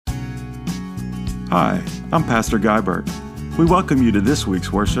Hi, I'm Pastor Guy Burke. We welcome you to this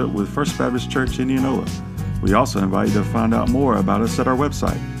week's worship with First Baptist Church Indianola. We also invite you to find out more about us at our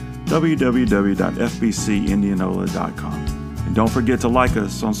website, www.fbcindianola.com. And don't forget to like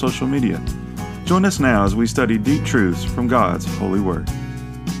us on social media. Join us now as we study deep truths from God's holy word.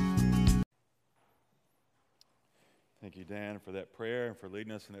 Thank you, Dan, for that prayer and for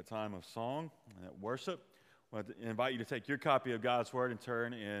leading us in that time of song and that worship. I want to invite you to take your copy of God's Word and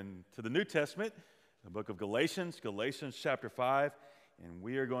turn into the New Testament, the book of Galatians chapter 5, and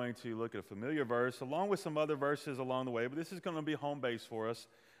we are going to look at a familiar verse along with some other verses along the way, but this is going to be home base for us.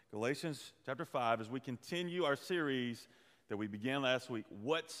 Galatians chapter 5, as we continue our series that we began last week,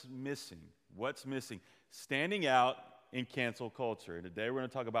 What's Missing? What's Missing? Standing out in cancel culture. And today we're going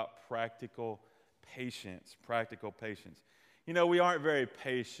to talk about practical patience. Practical patience. You know, we aren't very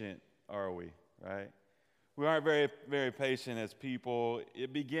patient, are we? Right? We aren't very, very patient as people.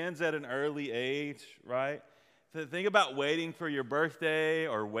 It begins at an early age, right? So think about waiting for your birthday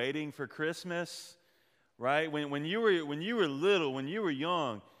or waiting for Christmas, right? When you were little, when you were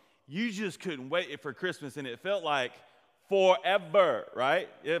young, you just couldn't wait for Christmas, and it felt like forever, right?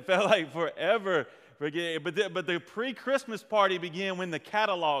 It felt like forever. But the pre-Christmas party began when the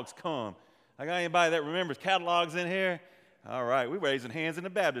catalogs come. I got anybody that remembers catalogs in here? All right, we're raising hands in the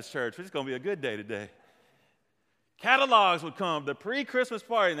Baptist church. It's going to be a good day today. Catalogs would come, the pre-Christmas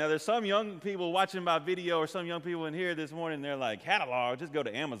party. Now, there's some young people watching my video or some young people in here this morning, they're like, catalog, just go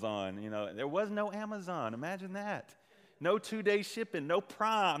to Amazon. You know, there was no Amazon. Imagine that. No 2-day shipping, no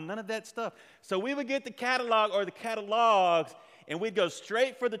Prime, none of that stuff. So we would get the catalog or the catalogs, and we'd go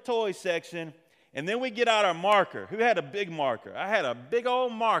straight for the toy section, and then we'd get out our marker. Who had a big marker? I had a big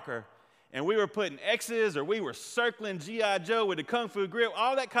old marker, and we were putting X's or we were circling G.I. Joe with the Kung Fu grip,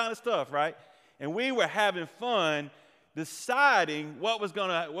 all that kind of stuff, right? And we were having fun deciding what we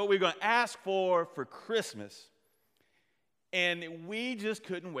were going to ask for Christmas. And we just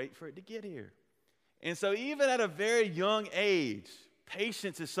couldn't wait for it to get here. And so even at a very young age,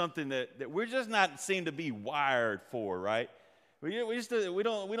 patience is something that we're just not seem to be wired for, right? We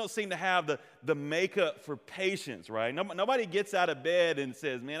don't seem to have the makeup for patience, right? Nobody gets out of bed and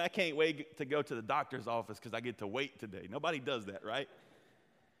says, man, I can't wait to go to the doctor's office because I get to wait today. Nobody does that, right?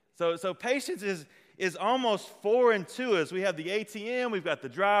 So patience is almost foreign to us. We have the ATM, we've got the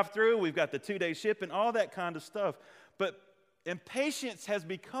drive-through, we've got the 2-day shipping, all that kind of stuff. And patience has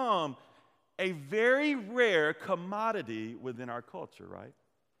become a very rare commodity within our culture, right?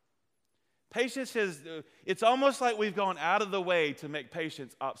 Patience it's almost like we've gone out of the way to make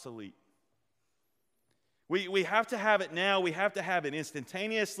patience obsolete. We have to have it now. We have to have it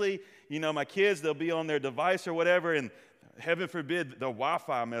instantaneously. You know, my kids, they'll be on their device or whatever, and heaven forbid the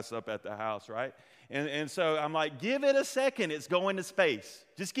Wi-Fi mess up at the house, right? And so I'm like, give it a second. It's going to space.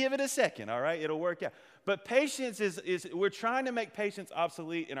 Just give it a second, all right? It'll work out. But patience is we're trying to make patience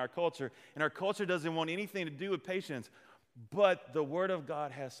obsolete in our culture, and our culture doesn't want anything to do with patience. But the Word of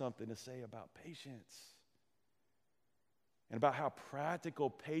God has something to say about patience and about how practical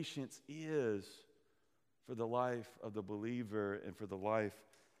patience is for the life of the believer and for the life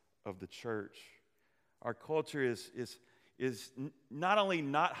of the church. Our culture is not only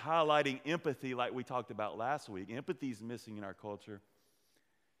not highlighting empathy like we talked about last week. Empathy is missing in our culture.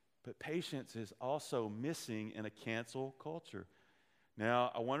 But patience is also missing in a cancel culture.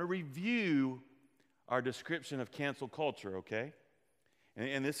 Now, I want to review our description of cancel culture, okay?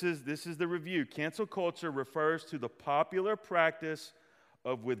 And this is the review. Cancel culture refers to the popular practice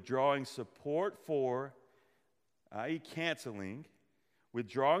of withdrawing support for, i.e. canceling,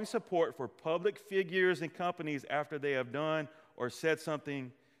 withdrawing support for public figures and companies after they have done or said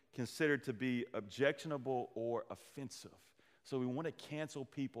something considered to be objectionable or offensive. So we want to cancel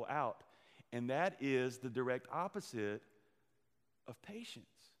people out. And that is the direct opposite of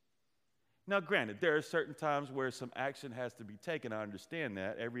patience. Now, granted, there are certain times where some action has to be taken. I understand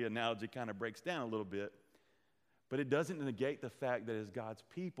that. Every analogy kind of breaks down a little bit. But it doesn't negate the fact that as God's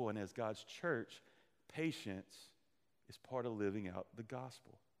people and as God's church, patience is part of living out the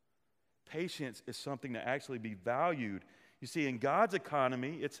gospel. Patience is something to actually be valued. You see, in God's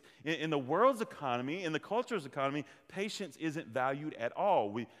economy, it's in the world's economy, in the culture's economy, patience isn't valued at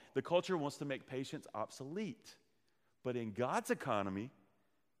all. The culture wants to make patience obsolete. But in God's economy,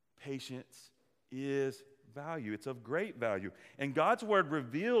 patience is value. It's of great value. And God's word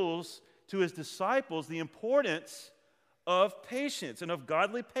reveals to his disciples the importance of patience and of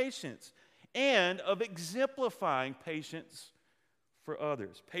godly patience and of exemplifying patience for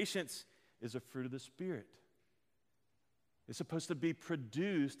others. Patience is a fruit of the Spirit. It's supposed to be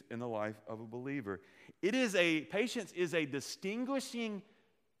produced in the life of a believer. Patience is a distinguishing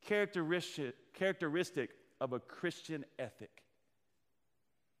characteristic of a Christian ethic.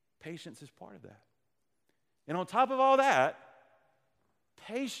 Patience is part of that. And on top of all that,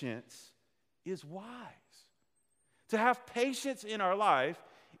 patience is wise. To have patience in our life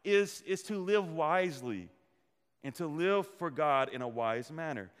is to live wisely and to live for God in a wise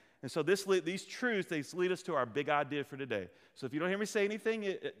manner. And so these truths, they lead us to our big idea for today. So if you don't hear me say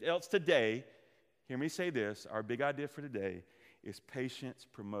anything else today, hear me say this. Our big idea for today is patience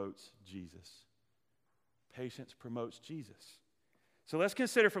promotes Jesus. Patience promotes Jesus. So let's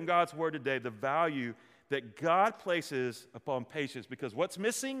consider from God's word today the value that God places upon patience, because what's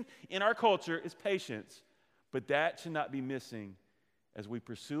missing in our culture is patience, but that should not be missing as we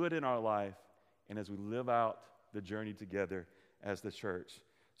pursue it in our life and as we live out the journey together as the church.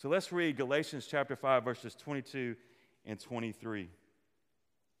 So let's read Galatians chapter 5, verses 22 and 23.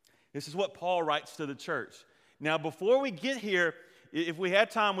 This is what Paul writes to the church. Now, before we get here, if we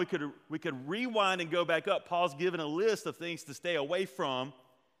had time, we could rewind and go back up. Paul's given a list of things to stay away from.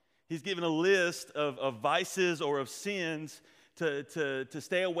 He's given a list of vices or of sins to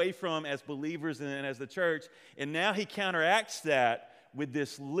stay away from as believers and as the church. And now he counteracts that with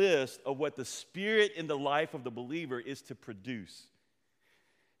this list of what the Spirit in the life of the believer is to produce.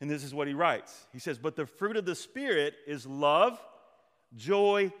 And this is what he writes. He says, but the fruit of the Spirit is love,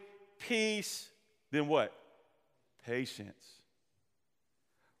 joy, peace, then what? Patience.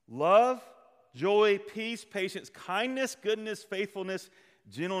 Love, joy, peace, patience, kindness, goodness, faithfulness,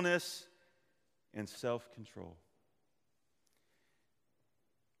 gentleness, and self-control.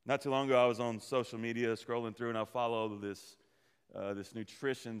 Not too long ago, I was on social media scrolling through, and I follow this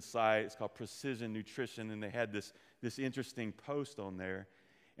nutrition site. It's called Precision Nutrition, and they had this interesting post on there.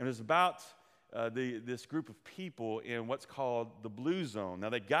 And it was about this group of people in what's called the Blue Zone. Now,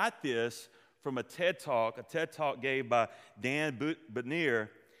 they got this from a TED Talk gave by Dan Buettner,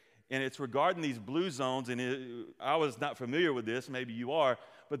 and it's regarding these blue zones. And I was not familiar with this, maybe you are,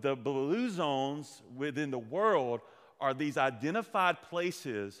 but the blue zones within the world are these identified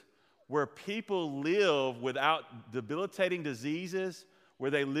places where people live without debilitating diseases,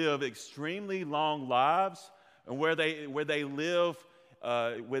 where they live extremely long lives, and where they live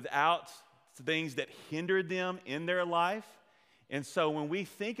without things that hindered them in their life. And so when we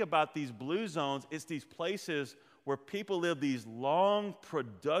think about these blue zones, it's these places where people live these long,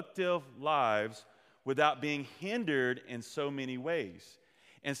 productive lives without being hindered in so many ways.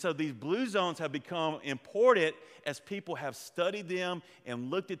 And so these blue zones have become important as people have studied them and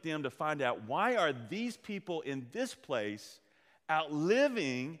looked at them to find out, why are these people in this place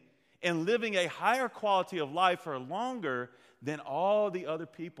outliving and living a higher quality of life for longer than all the other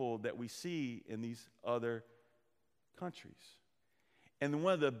people that we see in these other countries. And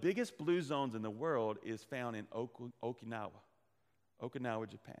one of the biggest blue zones in the world is found in Okinawa,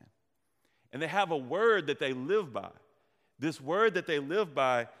 Japan. And they have a word that they live by. This word that they live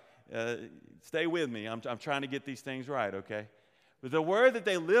by, stay with me, I'm trying to get these things right, okay? But the word that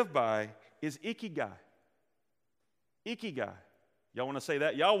they live by is ikigai. Ikigai. Y'all want to say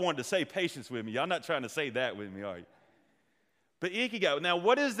that? Y'all wanted to say patience with me. Y'all not trying to say that with me, are you? But ikigai. Now,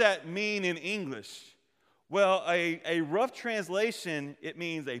 what does that mean in English? Well, a rough translation, it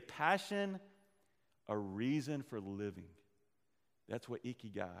means a passion, a reason for living. That's what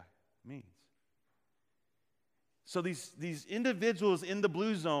ikigai means. So these individuals in the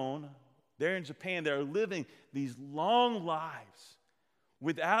blue zone, they're in Japan, they're living these long lives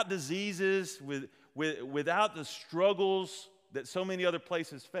without diseases, without the struggles that so many other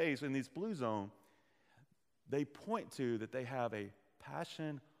places face in this blue zone. They point to that they have a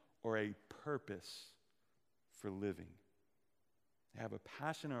passion or a purpose for living. They have a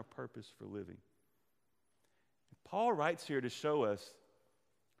passion or a purpose for living. Paul writes here to show us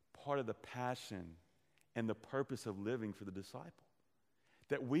part of the passion and the purpose of living for the disciple.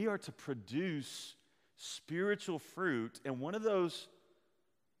 That we are to produce spiritual fruit, and one of those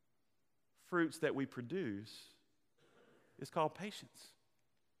fruits that we produce is called patience.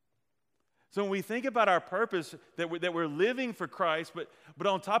 So when we think about our purpose, that we're living for Christ, but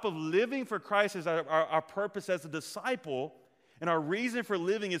on top of living for Christ is our purpose as a disciple, and our reason for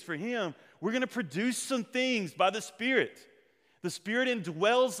living is for Him, we're going to produce some things by the Spirit. The Spirit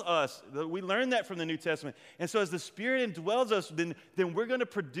indwells us. We learn that from the New Testament. And so as the Spirit indwells us, then we're going to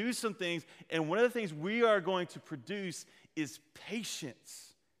produce some things, and one of the things we are going to produce is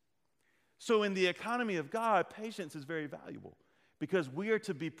patience. So in the economy of God, patience is very valuable, because we are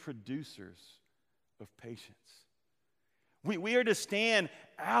to be producers of patience. We are to stand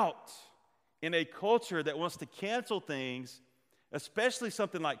out in a culture that wants to cancel things, especially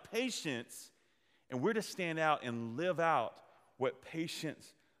something like patience, and we're to stand out and live out what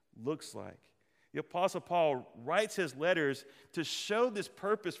patience looks like. The Apostle Paul writes his letters to show this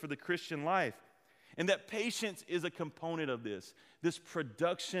purpose for the Christian life, and that patience is a component of this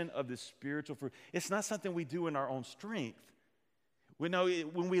production of this spiritual fruit. It's not something we do in our own strength. We know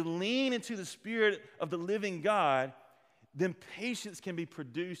when we lean into the Spirit of the living God, then patience can be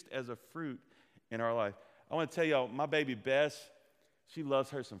produced as a fruit in our life. I want to tell y'all, my baby Bess, she loves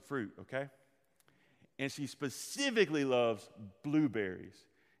her some fruit, okay? And she specifically loves blueberries.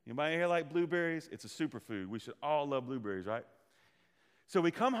 Anybody here like blueberries? It's a superfood. We should all love blueberries, right? So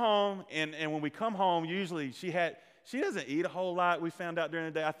we come home, and when we come home, usually she doesn't eat a whole lot. We found out during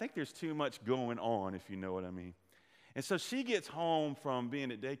the day, I think there's too much going on, if you know what I mean. And so she gets home from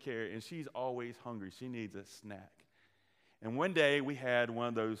being at daycare, and she's always hungry. She needs a snack. And one day, we had one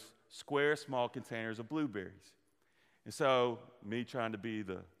of those square, small containers of blueberries. And so, me trying to be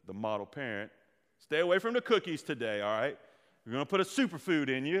the model parent, stay away from the cookies today, all right? We're going to put a superfood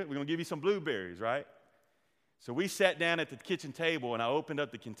in you. We're going to give you some blueberries, right? So we sat down at the kitchen table, and I opened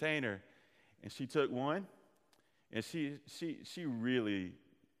up the container, and she took one, and she really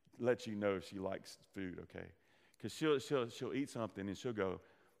lets you know if she likes food, okay? Because she'll eat something, and she'll go,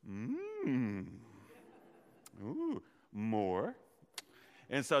 ooh, more.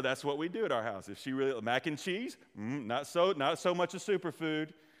 And so that's what we do at our house. If she really, mac and cheese, not so much a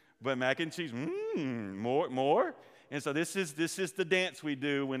superfood, but mac and cheese, more. And so this is the dance we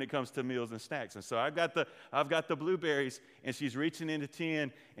do when it comes to meals and snacks. And so I've got the blueberries, and she's reaching into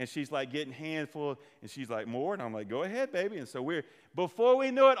 10, and she's like getting handful, and she's like, more, and I'm like, go ahead, baby. And so before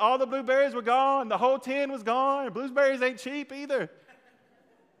we knew it, all the blueberries were gone, the whole 10 was gone, and blueberries ain't cheap either.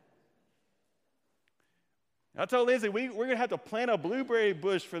 I told Lizzie, we're going to have to plant a blueberry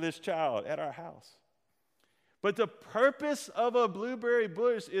bush for this child at our house. But the purpose of a blueberry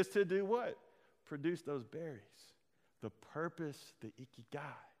bush is to do what? Produce those berries. The purpose, the ikigai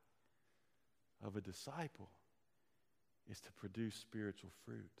of a disciple is to produce spiritual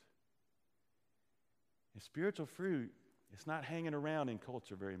fruit. And spiritual fruit, it's not hanging around in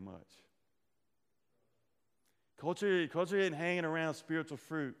culture very much. Culture isn't hanging around spiritual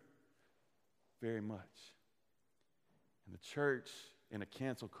fruit very much. And the church in a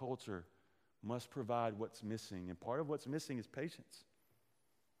cancel culture must provide what's missing. And part of what's missing is patience.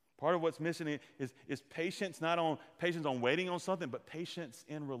 Part of what's missing is patience, not on patience on waiting on something, but patience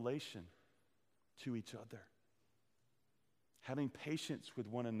in relation to each other. Having patience with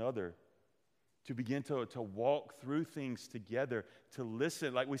one another to begin to walk through things together, to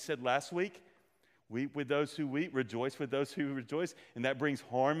listen. Like we said last week, weep with those who weep, rejoice with those who rejoice, and that brings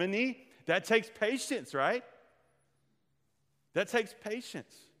harmony. That takes patience, right? That takes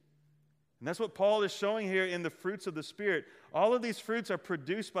patience. And that's what Paul is showing here in the fruits of the Spirit. All of these fruits are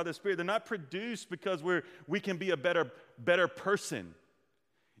produced by the Spirit. They're not produced because we can be a better person.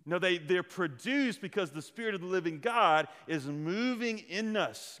 No, they're produced because the Spirit of the living God is moving in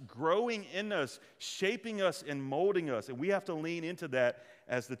us, growing in us, shaping us and molding us. And we have to lean into that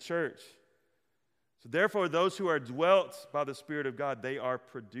as the church. So therefore, those who are dwelt by the Spirit of God, they are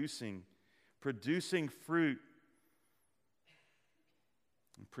producing fruit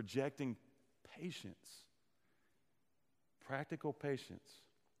and projecting patience. Practical patience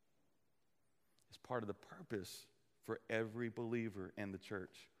is part of the purpose for every believer in the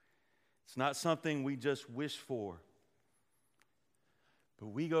church. It's not something we just wish for, but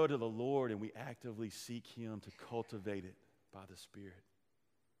we go to the Lord and we actively seek Him to cultivate it by the Spirit.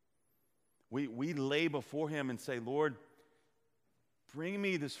 We lay before Him and say, Lord, bring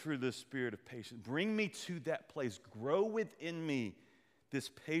me this fruit of the Spirit of patience. Bring me to that place. Grow within me this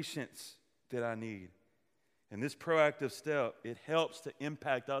patience that I need. And this proactive step, it helps to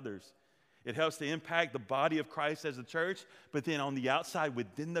impact others. It helps to impact the body of Christ as a church, but then on the outside,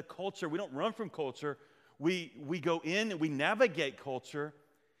 within the culture, we don't run from culture. We go in and we navigate culture,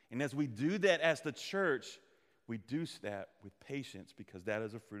 and as we do that as the church, we do that with patience because that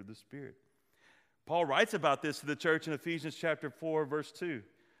is a fruit of the Spirit. Paul writes about this to the church in Ephesians chapter 4, verse 2.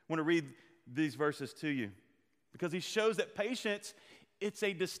 I want to read these verses to you because he shows that patience, it's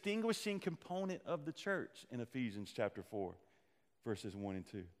a distinguishing component of the church in Ephesians chapter 4, verses 1 and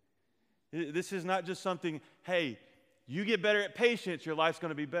 2. This is not just something, hey, you get better at patience, your life's going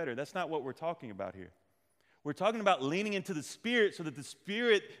to be better. That's not what we're talking about here. We're talking about leaning into the Spirit so that the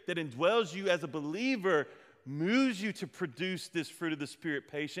Spirit that indwells you as a believer moves you to produce this fruit of the Spirit,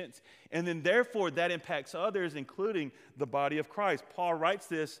 patience, and then therefore that impacts others, including the body of Christ. Paul writes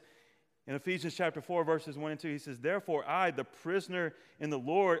this in Ephesians chapter 4, verses 1 and 2. He says, therefore I, the prisoner in the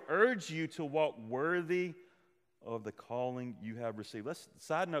Lord, urge you to walk worthy of the calling you have received.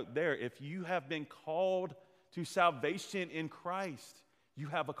 Side note there, if you have been called to salvation in Christ, You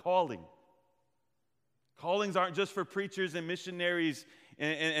have a calling. Callings aren't just for preachers and missionaries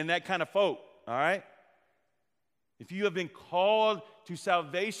and that kind of folk, all right? If you have been called to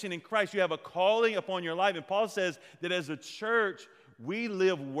salvation in Christ, you have a calling upon your life. And Paul says that as a church, we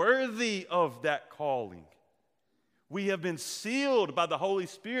live worthy of that calling. We have been sealed by the Holy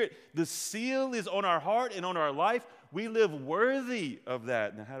Spirit. The seal is on our heart and on our life. We live worthy of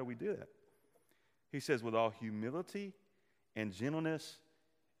that. Now, how do we do that? He says, with all humility and gentleness,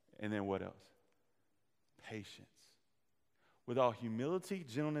 and then what else? Patience. With all humility,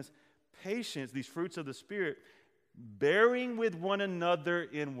 gentleness, patience, these fruits of the Spirit, bearing with one another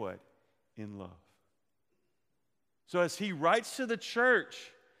in what? In love. So as he writes to the church,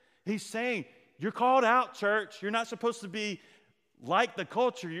 he's saying, you're called out, church. You're not supposed to be like the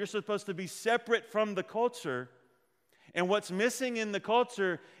culture. You're supposed to be separate from the culture. And what's missing in the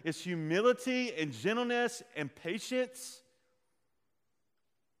culture is humility and gentleness and patience.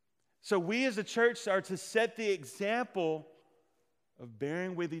 So we as a church are to set the example of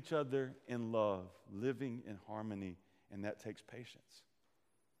bearing with each other in love, living in harmony, and that takes patience.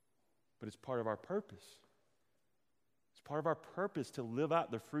 But it's part of our purpose. It's part of our purpose to live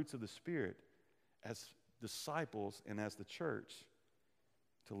out the fruits of the Spirit as disciples and as the church,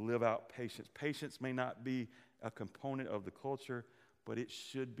 to live out patience. Patience may not be a component of the culture, but it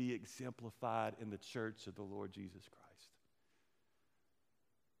should be exemplified in the church of the Lord Jesus Christ,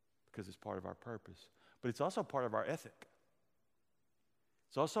 because it's part of our purpose. But it's also part of our ethic.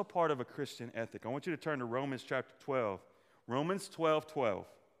 It's also part of a Christian ethic. I want you to turn to Romans chapter 12. Romans 12:12.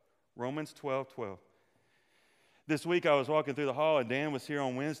 Romans 12:12. This week I was walking through the hall, and Dan was here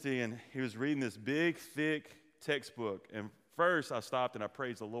on Wednesday, and he was reading this big, thick textbook. And first I stopped and I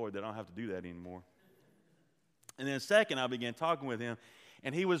praised the Lord that I don't have to do that anymore. And then second, I began talking with him,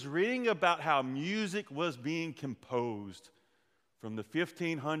 and he was reading about how music was being composed from the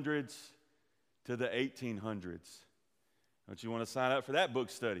 1500s to the 1800s. Don't you want to sign up for that book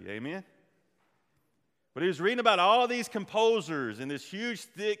study? Amen? But he was reading about all these composers in this huge,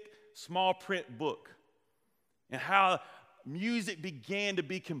 thick, small print book, and how music began to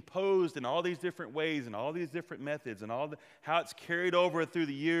be composed in all these different ways and all these different methods, and how it's carried over through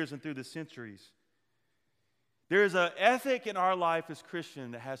the years and through the centuries. There's an ethic in our life as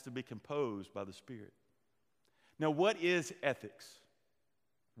Christians that has to be composed by the Spirit. Now, what is ethics?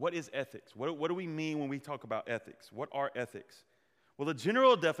 What is ethics? What do we mean when we talk about ethics? What are ethics? Well, the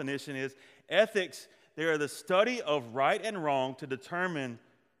general definition is ethics, they are the study of right and wrong to determine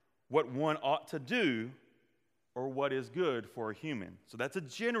what one ought to do or what is good for a human. So that's a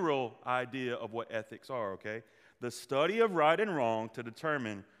general idea of what ethics are, okay? The study of right and wrong to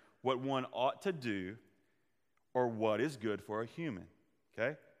determine what one ought to do or what is good for a human,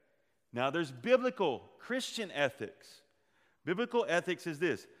 okay? Now there's biblical Christian ethics. Biblical ethics is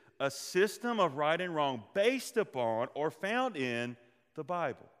this: a system of right and wrong based upon or found in the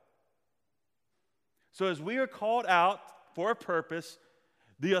Bible. So as we are called out for a purpose,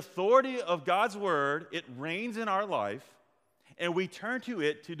 the authority of God's word, it reigns in our life, and we turn to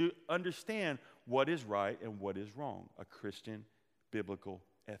it to understand what is right and what is wrong. A Christian biblical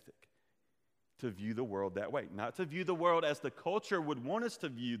ethic. To view the world that way. Not to view the world as the culture would want us to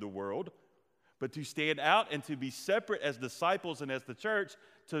view the world, but to stand out and to be separate as disciples and as the church,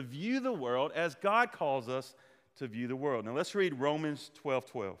 to view the world as God calls us to view the world. Now let's read Romans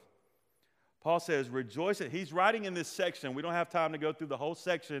 12:12. Paul says, rejoice. He's writing in this section. We don't have time to go through the whole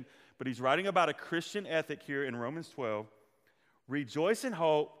section, but he's writing about a Christian ethic here in Romans 12. Rejoice in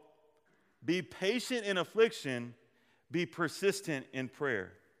hope, be patient in affliction, be persistent in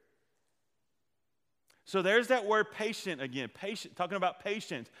prayer. So there's that word patient again, patient, talking about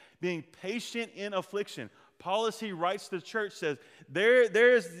patience, being patient in affliction. Paul, as he writes to the church, says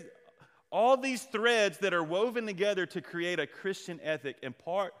there's all these threads that are woven together to create a Christian ethic, and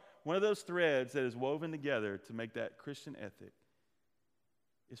one of those threads that is woven together to make that Christian ethic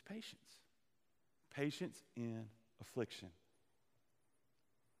is patience. Patience in affliction.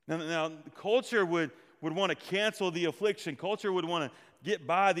 Now the culture would want to cancel the affliction. Culture would want to get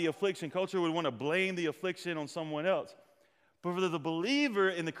by the affliction. Culture would want to blame the affliction on someone else. But for the believer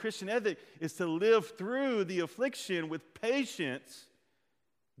in the Christian ethic is to live through the affliction with patience,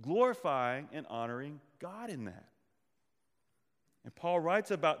 glorifying and honoring God in that. And Paul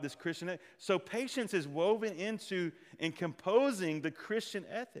writes about this Christian ethic. So patience is woven into and composing the Christian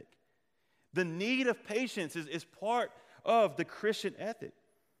ethic. The need of patience is part of the Christian ethic.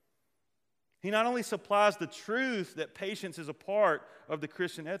 He not only supplies the truth that patience is a part of the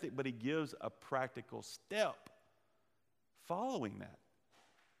Christian ethic, but he gives a practical step following that.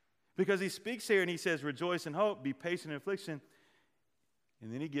 Because he speaks here and he says, rejoice in hope, be patient in affliction.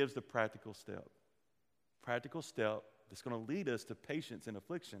 And then he gives the practical step. Practical step that's going to lead us to patience in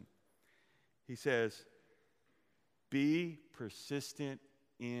affliction. He says, be persistent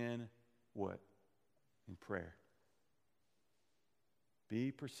in what? In prayer.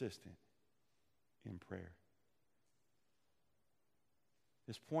 Be persistent in prayer.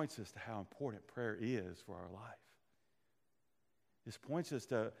 This points us to how important prayer is for our life. This points us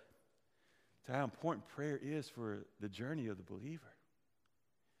to how important prayer is for the journey of the believer.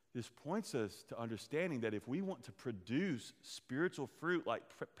 This points us to understanding that if we want to produce spiritual fruit like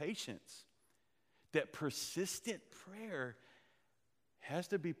patience, that persistent prayer has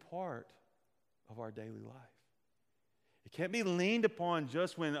to be part of our daily life. It can't be leaned upon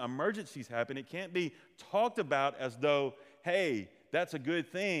just when emergencies happen. It can't be talked about as though, hey, that's a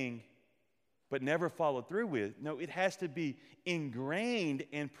good thing, but never followed through with. No, it has to be ingrained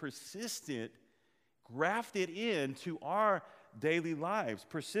and persistent, grafted into our daily lives.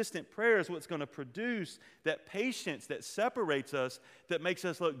 Persistent prayer is what's going to produce that patience that separates us, that makes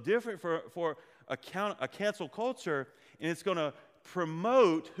us look different for a cancel culture, and it's going to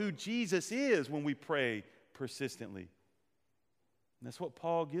promote who Jesus is when we pray persistently. And that's what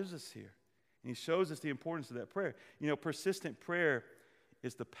Paul gives us here. And he shows us the importance of that prayer. You know, persistent prayer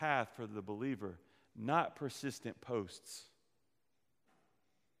is the path for the believer, not persistent posts.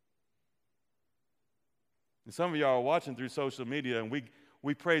 And some of y'all are watching through social media, and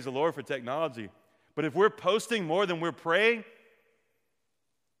we praise the Lord for technology. But if we're posting more than we're praying,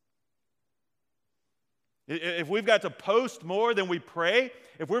 if we've got to post more than we pray,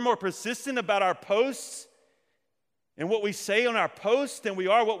 if we're more persistent about our posts and what we say on our posts than we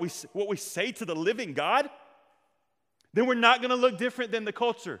are what we say to the living God, then we're not going to look different than the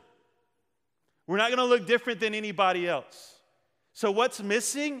culture. We're not going to look different than anybody else. So what's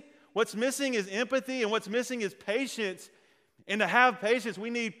missing? What's missing is empathy, and what's missing is patience. And to have patience, we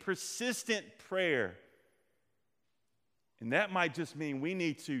need persistent prayer. And that might just mean we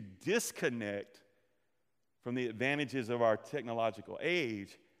need to disconnect from the advantages of our technological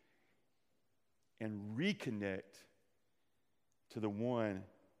age and reconnect to the one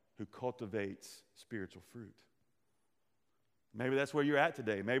who cultivates spiritual fruit. Maybe that's where you're at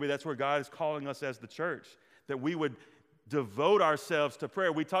today. Maybe that's where God is calling us as the church, that we would devote ourselves to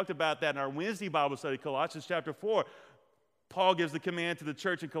prayer. We talked about that in our Wednesday Bible study, Colossians chapter 4. Paul gives the command to the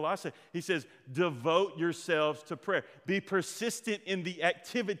church in Colossae. He says, devote yourselves to prayer. Be persistent in the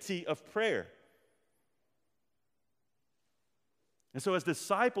activity of prayer. And so as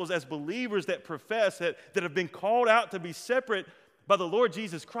disciples, as believers that profess, that have been called out to be separate by the Lord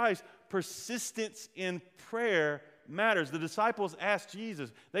Jesus Christ, persistence in prayer matters. The disciples asked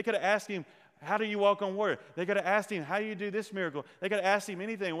Jesus. They could have asked him, how do you walk on water? They could have asked him, how do you do this miracle? They could have asked him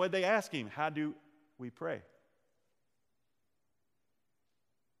anything. What did they ask him? How do we pray?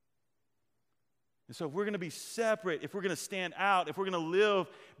 And so if we're going to be separate, if we're going to stand out, if we're going to live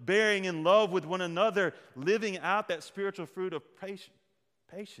bearing in love with one another, living out that spiritual fruit of patience,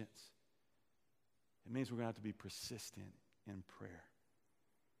 it means we're going to have to be persistent in prayer.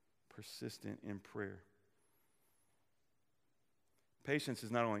 Persistent in prayer. Patience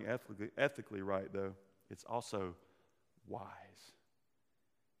is not only ethically right, though, it's also wise.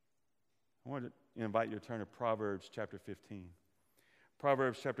 I want to invite you to turn to Proverbs chapter 15.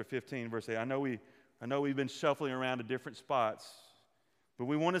 Proverbs chapter 15, verse 8. I know we've been shuffling around to different spots, but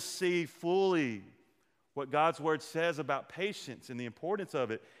we want to see fully what God's word says about patience and the importance of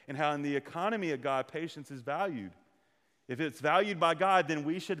it, and how in the economy of God, patience is valued. If it's valued by God, then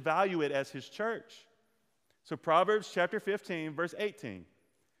we should value it as his church. So Proverbs chapter 15, verse 18.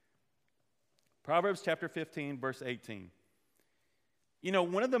 Proverbs chapter 15, verse 18. You know,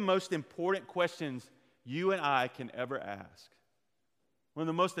 one of the most important questions you and I can ever ask, one of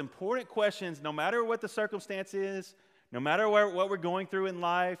the most important questions, no matter what the circumstance is, no matter what we're going through in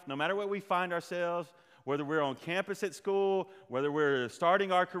life, no matter where we find ourselves, whether we're on campus at school, whether we're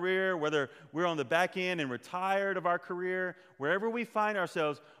starting our career, whether we're on the back end and retired of our career, wherever we find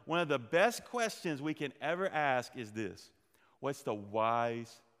ourselves, one of the best questions we can ever ask is this: what's the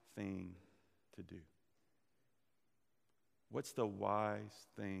wise thing to do? What's the wise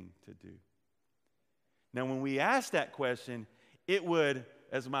thing to do? Now, when we ask that question, it would,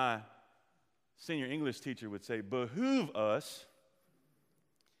 as my senior English teacher would say, behoove us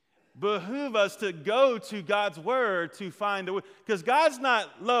to go to God's word to find the way, because God's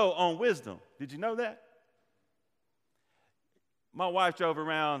not low on wisdom. Did you know that? My wife drove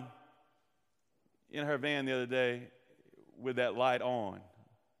around in her van the other day with that light on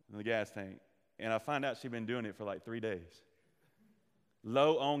in the gas tank, and I found out she'd been doing it for like 3 days.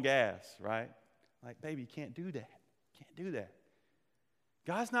 Low on gas, right? Like, baby, you can't do that. Can't do that.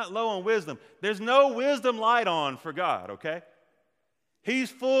 God's not low on wisdom. There's no wisdom light on for God, okay? He's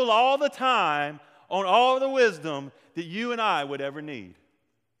full all the time on all the wisdom that you and I would ever need.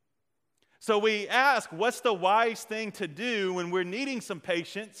 So we ask, what's the wise thing to do when we're needing some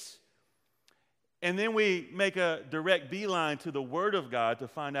patience? And then we make a direct beeline to the Word of God to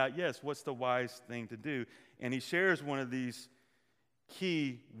find out, yes, what's the wise thing to do? And he shares one of these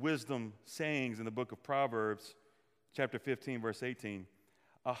key wisdom sayings in the book of Proverbs, chapter 15, verse 18.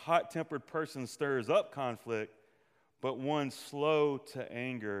 A hot-tempered person stirs up conflict, but one slow to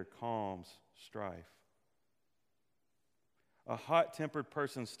anger calms strife. A hot-tempered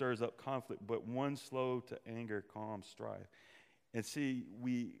person stirs up conflict, but one slow to anger calms strife. And see,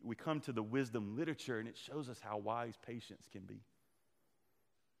 we come to the wisdom literature, and it shows us how wise patience can be.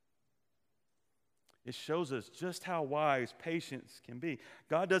 It shows us just how wise patience can be.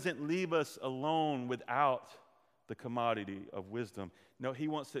 God doesn't leave us alone without the commodity of wisdom. No, he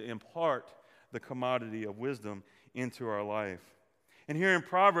wants to impart the commodity of wisdom into our life. And here in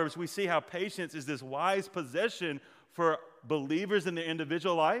Proverbs, we see how patience is this wise possession for believers in their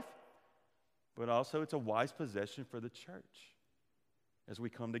individual life, but also it's a wise possession for the church as we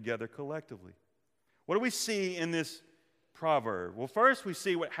come together collectively. What do we see in this proverb? Well, first we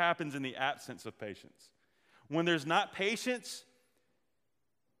see what happens in the absence of patience. When there's not patience,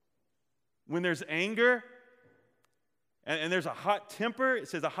 when there's anger, and there's a hot temper, it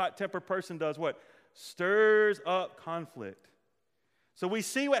says a hot-tempered person does what? Stirs up conflict. So we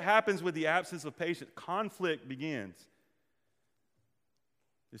see what happens with the absence of patience. Conflict begins.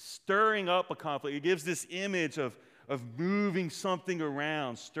 It's stirring up a conflict. It gives this image of moving something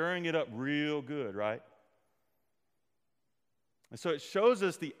around, stirring it up real good, right? And so it shows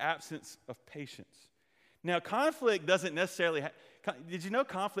us the absence of patience. Now, conflict doesn't necessarily did you know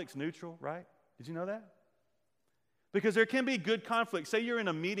conflict's neutral, right? Did you know that? Because there can be good conflict. Say you're in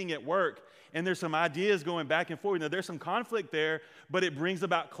a meeting at work and there's some ideas going back and forth. Now, there's some conflict there, but it brings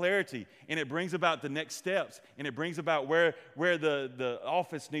about clarity, and it brings about the next steps, and it brings about where the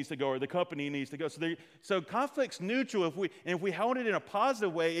office needs to go or the company needs to go. So conflict's neutral. If we hold it in a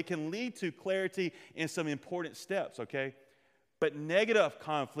positive way, it can lead to clarity and some important steps, okay? But negative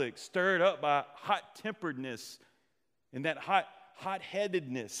conflict stirred up by hot-temperedness and that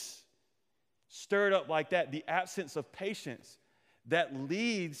hot-headedness, stirred up like that, the absence of patience, that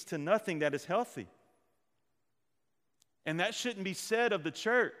leads to nothing that is healthy. And that shouldn't be said of the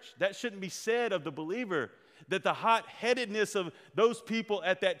church. That shouldn't be said of the believer, that the hot-headedness of those people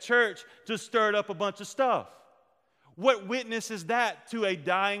at that church just stirred up a bunch of stuff. What witness is that to a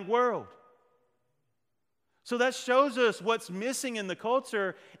dying world? So that shows us what's missing in the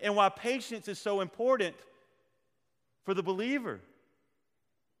culture and why patience is so important for the believer.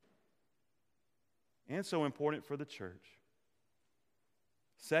 And so important for the church.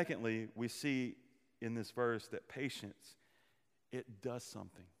 Secondly, we see in this verse that patience, it does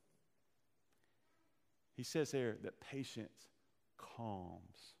something. He says here that patience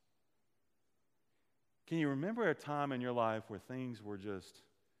calms. Can you remember a time in your life where things were just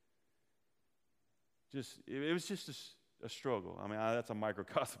it was just a struggle? I mean, that's a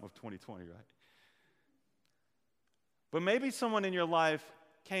microcosm of 2020, right? But maybe someone in your life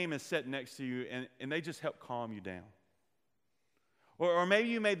came and sat next to you, and they just helped calm you down. Or maybe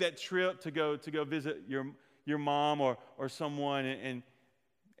you made that trip to go visit your mom or someone, and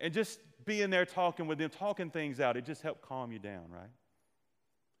just being there talking with them, talking things out, it just helped calm you down, right?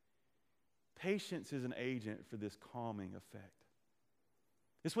 Patience is an agent for this calming effect.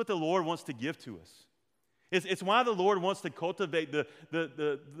 It's what the Lord wants to give to us. It's why the Lord wants to cultivate the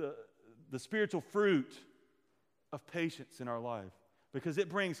spiritual fruit of patience in our life, because it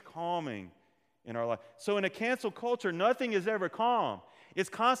brings calming in our life. So in a cancel culture, nothing is ever calm. It's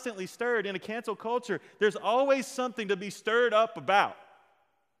constantly stirred. In a cancel culture, there's always something to be stirred up about.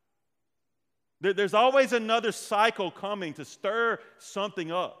 There's always another cycle coming to stir something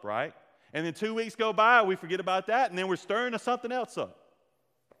up, right? And then 2 weeks go by, we forget about that, and then we're stirring something else up.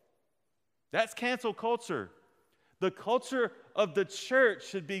 That's cancel culture. The culture of the church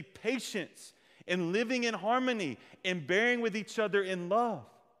should be patience and living in harmony and bearing with each other in love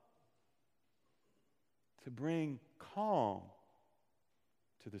to bring calm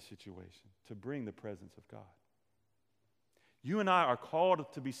to the situation, to bring the presence of God. You and I are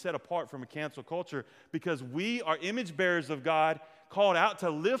called to be set apart from a cancel culture because we are image bearers of God, called out to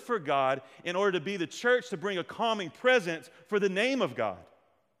live for God in order to be the church to bring a calming presence for the name of God.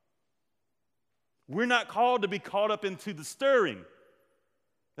 We're not called to be caught up into the stirring.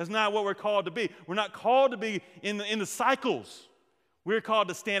 That's not what we're called to be. We're not called to be in the cycles. We're called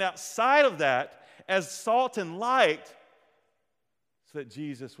to stand outside of that as salt and light so that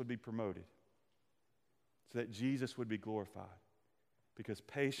Jesus would be promoted, so that Jesus would be glorified. Because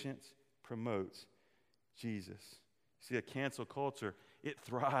patience promotes Jesus. See, a cancel culture, it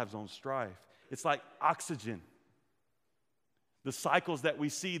thrives on strife. It's like oxygen. The cycles that we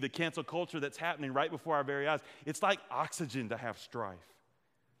see, the cancel culture that's happening right before our very eyes, it's like oxygen to have strife.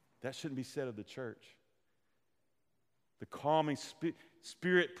 That shouldn't be said of the church. The calming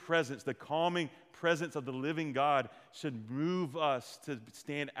spirit presence, the calming presence of the living God should move us to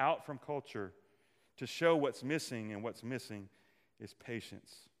stand out from culture, to show what's missing, and what's missing is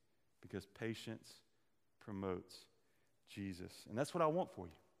patience, because patience promotes Jesus. And that's what I want for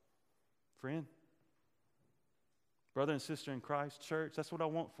you, friend, brother and sister in Christ, church, that's what I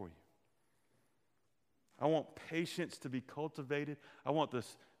want for you. I want patience to be cultivated. I want the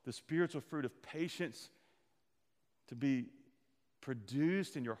spiritual fruit of patience to be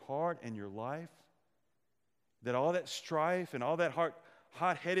produced in your heart and your life. That all that strife and all that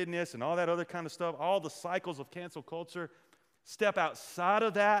hot-headedness and all that other kind of stuff, all the cycles of cancel culture, step outside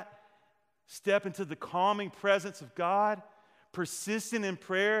of that, step into the calming presence of God, persistent in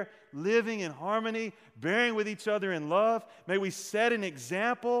prayer, living in harmony, bearing with each other in love. May we set an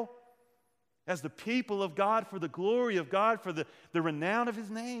example as the people of God for the glory of God, for the renown of His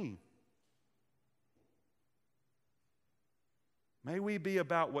name. May we be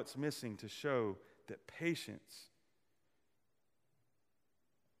about what's missing to show that patience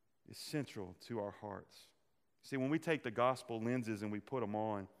is central to our hearts. See, when we take the gospel lenses and we put them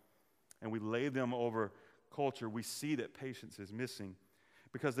on and we lay them over culture, we see that patience is missing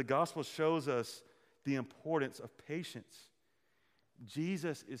because the gospel shows us the importance of patience.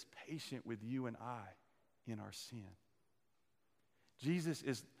 Jesus is patient with you and I in our sin. Jesus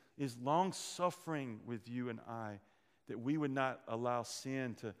is long-suffering with you and I, that we would not allow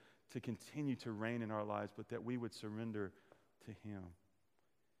sin to continue to reign in our lives, but that we would surrender to Him.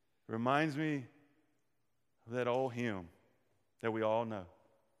 It reminds me of that old hymn that we all know.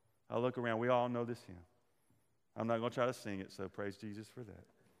 I look around, we all know this hymn. I'm not going to try to sing it, so praise Jesus for that.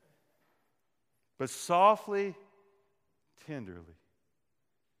 But softly, tenderly,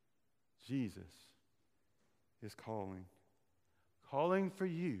 Jesus is calling for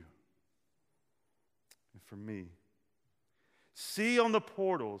you and for me. See on the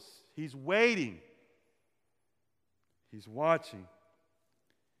portals, He's waiting. He's watching.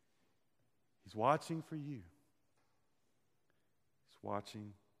 He's watching for you. He's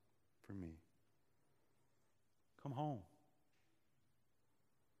watching for me. Come home.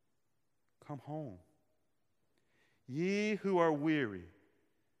 Come home. Ye who are weary,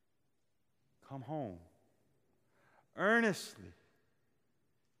 come home. Earnestly,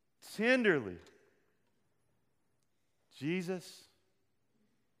 tenderly, Jesus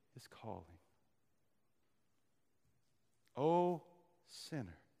is calling. Oh,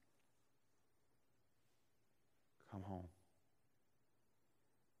 sinner, come home.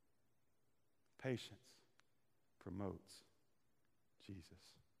 Patience promotes Jesus.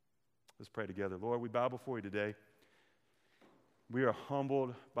 Let's pray together. Lord, we bow before you today. We are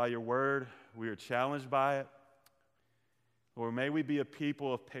humbled by your word. We are challenged by it. Lord, may we be a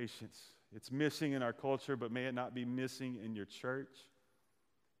people of patience. It's missing in our culture, but may it not be missing in your church.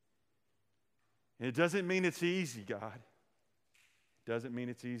 And it doesn't mean it's easy, God. It doesn't mean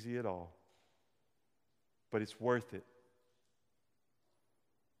it's easy at all. But it's worth it.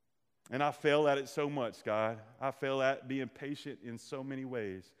 And I fail at it so much, God. I fail at being patient in so many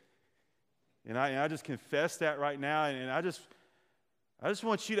ways. And I just confess that right now. And I just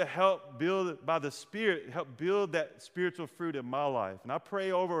want you to help build, by the Spirit, help build that spiritual fruit in my life. And I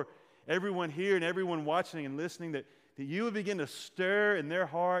pray over everyone here and everyone watching and listening that you would begin to stir in their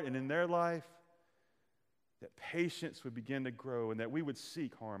heart and in their life, that patience would begin to grow, and that we would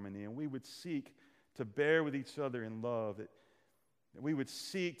seek harmony, and we would seek to bear with each other in love, that we would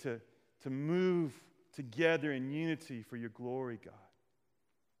seek to move together in unity for your glory, God.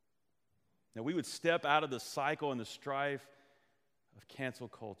 That we would step out of the cycle and the strife of cancel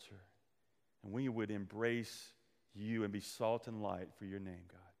culture, and we would embrace you and be salt and light for your name,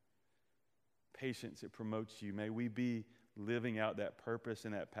 God. Patience, it promotes you. May we be living out that purpose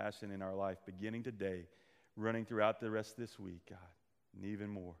and that passion in our life beginning today, running throughout the rest of this week, God, and even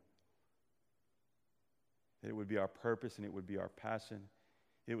more. That it would be our purpose and it would be our passion.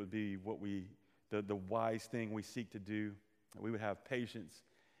 It would be the wise thing we seek to do. That we would have patience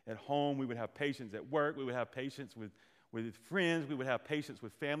at home. We would have patience at work. We would have patience with friends. We would have patience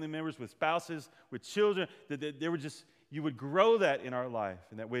with family members, with spouses, with children. That there would just, you would grow that in our life.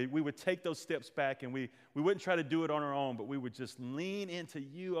 And that we would take those steps back, and we wouldn't try to do it on our own, but we would just lean into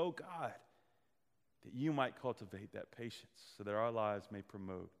you, oh God. that you might cultivate that patience so that our lives may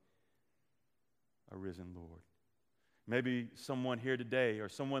promote a risen Lord. Maybe someone here today or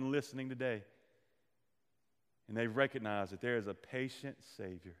someone listening today, and they've recognized that there is a patient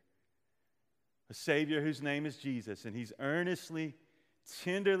Savior, a Savior whose name is Jesus, and He's earnestly,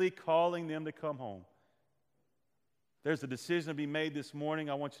 tenderly calling them to come home. There's a decision to be made this morning.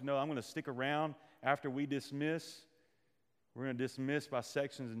 I want you to know I'm going to stick around after we dismiss. We're going to dismiss by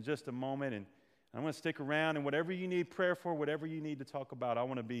sections in just a moment, and I'm going to stick around, and whatever you need prayer for, whatever you need to talk about, I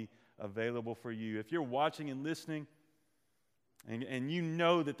want to be available for you. If you're watching and listening, and you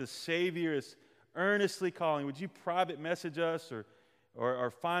know that the Savior is earnestly calling, would you private message us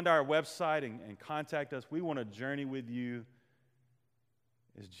or find our website and contact us? We want to journey with you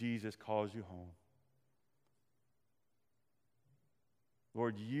as Jesus calls you home.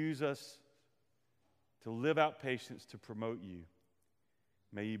 Lord, use us to live out patience to promote you.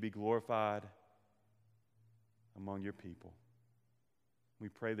 May you be glorified among your people. We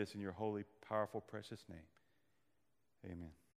pray this in your holy, powerful, precious name. Amen.